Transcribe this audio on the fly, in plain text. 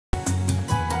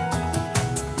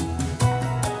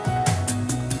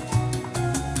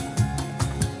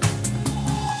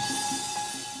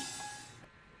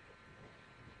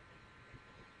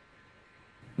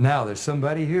Now, there's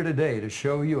somebody here today to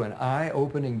show you an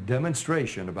eye-opening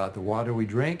demonstration about the water we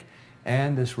drink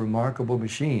and this remarkable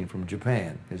machine from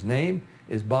Japan. His name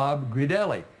is Bob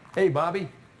Gridelli. Hey, Bobby,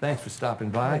 thanks for stopping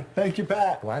by. Thank you,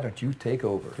 Pat. Why don't you take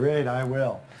over? Great, I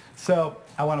will. So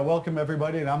I want to welcome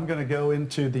everybody, and I'm going to go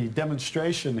into the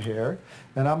demonstration here,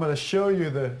 and I'm going to show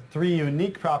you the three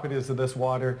unique properties of this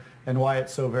water and why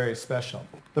it's so very special.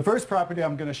 The first property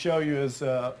I'm going to show you is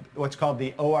what's called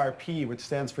the ORP, which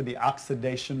stands for the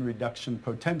oxidation reduction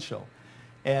potential.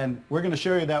 And we're going to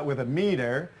show you that with a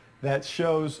meter that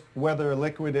shows whether a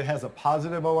liquid has a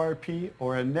positive ORP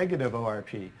or a negative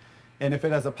ORP. And if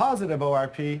it has a positive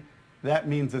ORP, that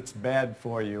means it's bad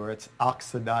for you, or it's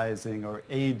oxidizing, or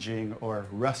aging, or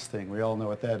rusting. We all know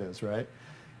what that is, right?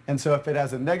 And so if it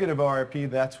has a negative ORP,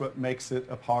 that's what makes it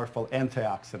a powerful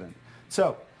antioxidant.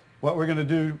 So what we're going to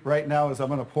do right now is I'm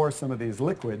going to pour some of these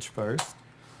liquids first.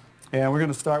 And we're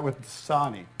going to start with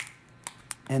Dasani.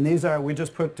 And these are, we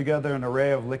just put together an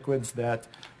array of liquids that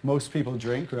most people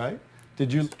drink, right?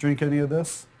 Did you drink any of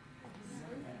this?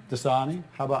 Dasani?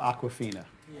 How about Aquafina?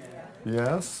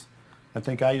 Yes. I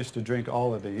think I used to drink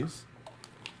all of these.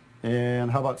 And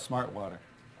how about Smart Water?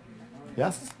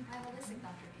 Yes? I'm a holistic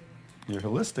doctor. You're a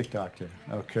holistic doctor.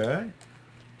 Okay.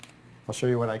 I'll show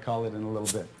you what I call it in a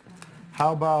little bit.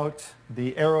 How about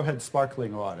the Arrowhead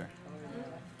Sparkling Water?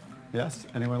 Yes?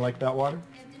 Anyone like that water?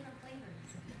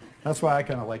 That's why I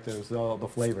kind of liked it, was all the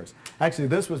flavors. Actually,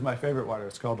 this was my favorite water.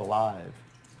 It's called Alive.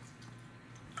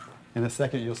 In a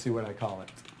second, you'll see what I call it.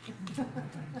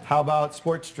 How about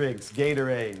sports drinks,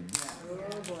 Gatorade?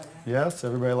 Yes,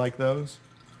 everybody like those?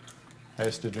 I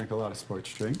used to drink a lot of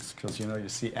sports drinks because, you know, you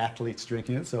see athletes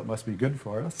drinking it, so it must be good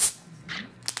for us.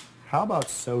 How about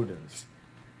sodas?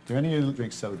 Do any of you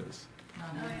drink sodas?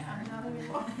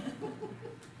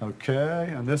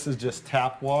 Okay, and this is just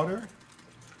tap water.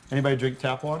 Anybody drink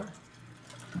tap water?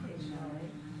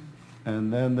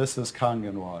 And then this is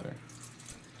Kangen water.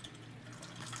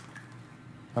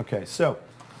 Okay, so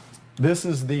this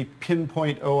is the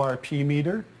pinpoint ORP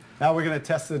meter. Now we're going to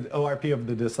test the ORP of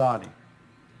the Dasani.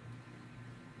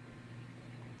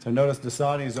 So notice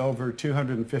Dasani is over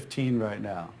 215 right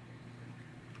now.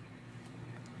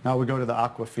 Now we go to the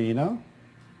Aquafina.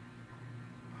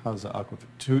 How's the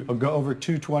Aquafina? Go over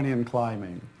 220 and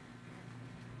climbing.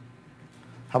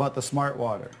 How about the Smart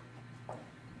Water?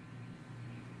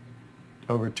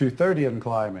 Over 230 and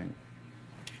climbing.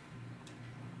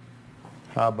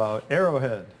 How about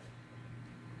Arrowhead?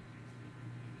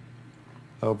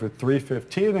 Over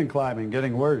 315 and climbing,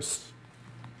 getting worse.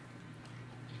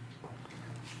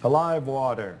 Alive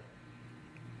Water.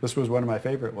 This was one of my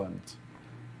favorite ones.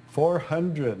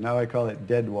 400, now I call it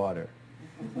dead water.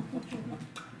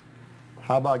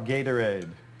 How about Gatorade?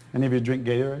 Any of you drink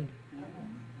Gatorade?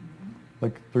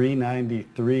 Look,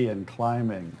 393 and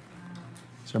climbing.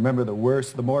 So remember, the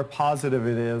worse, the more positive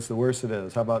it is, the worse it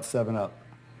is. How about 7-Up?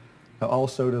 Now, all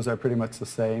sodas are pretty much the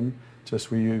same,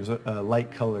 just we use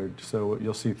light colored. So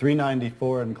you'll see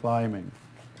 394 and climbing.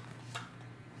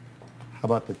 How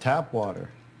about the tap water?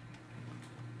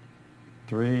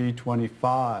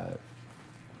 325.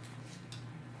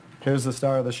 Here's the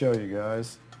star of the show, you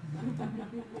guys.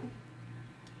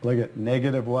 Look at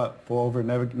negative what?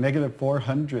 Negative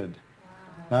 400.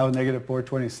 Now negative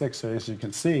 426. So as you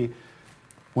can see,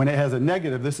 when it has a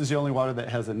negative, this is the only water that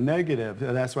has a negative,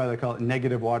 and that's why they call it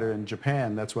negative water in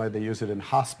Japan. That's why they use it in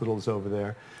hospitals over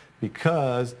there,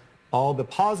 because all the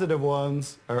positive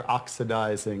ones are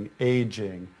oxidizing,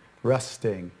 aging,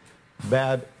 rusting,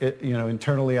 bad,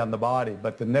 internally on the body.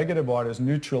 But the negative water is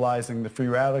neutralizing the free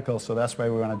radicals, so that's why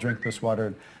we want to drink this water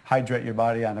and hydrate your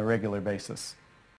body on a regular basis.